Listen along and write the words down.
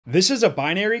This is a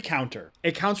binary counter.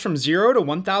 It counts from 0 to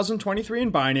 1023 in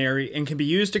binary and can be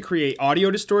used to create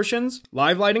audio distortions,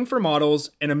 live lighting for models,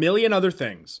 and a million other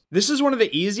things. This is one of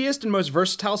the easiest and most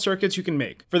versatile circuits you can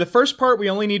make. For the first part, we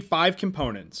only need 5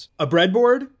 components: a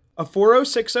breadboard, a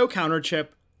 4060 counter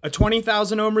chip, a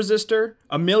 20,000 ohm resistor,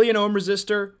 a million ohm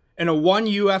resistor, and a 1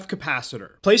 UF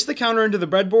capacitor. Place the counter into the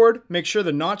breadboard, make sure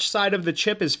the notch side of the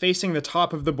chip is facing the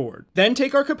top of the board. Then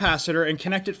take our capacitor and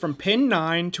connect it from pin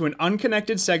 9 to an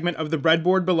unconnected segment of the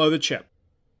breadboard below the chip.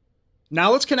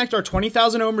 Now let's connect our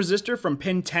 20,000 ohm resistor from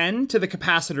pin 10 to the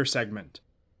capacitor segment.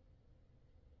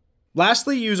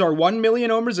 Lastly, use our 1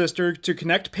 million ohm resistor to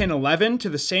connect pin 11 to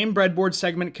the same breadboard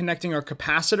segment connecting our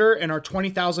capacitor and our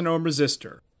 20,000 ohm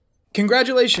resistor.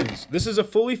 Congratulations! This is a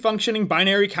fully functioning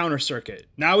binary counter circuit.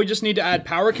 Now we just need to add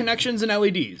power connections and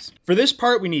LEDs. For this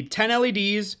part, we need 10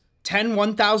 LEDs, 10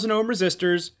 1000 ohm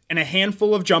resistors, and a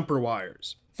handful of jumper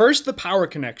wires. First, the power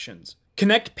connections.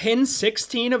 Connect pin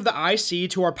 16 of the IC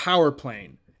to our power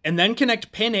plane, and then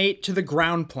connect pin 8 to the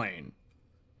ground plane.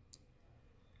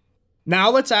 Now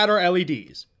let's add our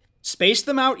LEDs. Space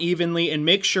them out evenly and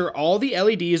make sure all the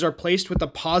LEDs are placed with the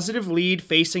positive lead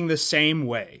facing the same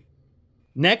way.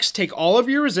 Next, take all of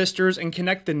your resistors and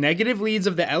connect the negative leads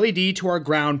of the LED to our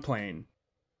ground plane.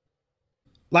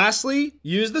 Lastly,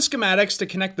 use the schematics to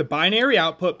connect the binary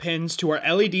output pins to our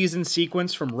LEDs in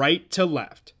sequence from right to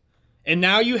left. And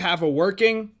now you have a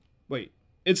working... Wait,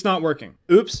 it's not working.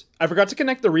 Oops, I forgot to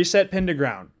connect the reset pin to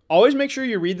ground. Always make sure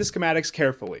you read the schematics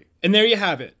carefully. And there you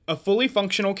have it, a fully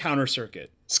functional counter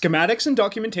circuit. Schematics and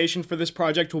documentation for this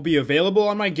project will be available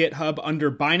on my GitHub under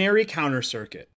Binary Counter Circuit.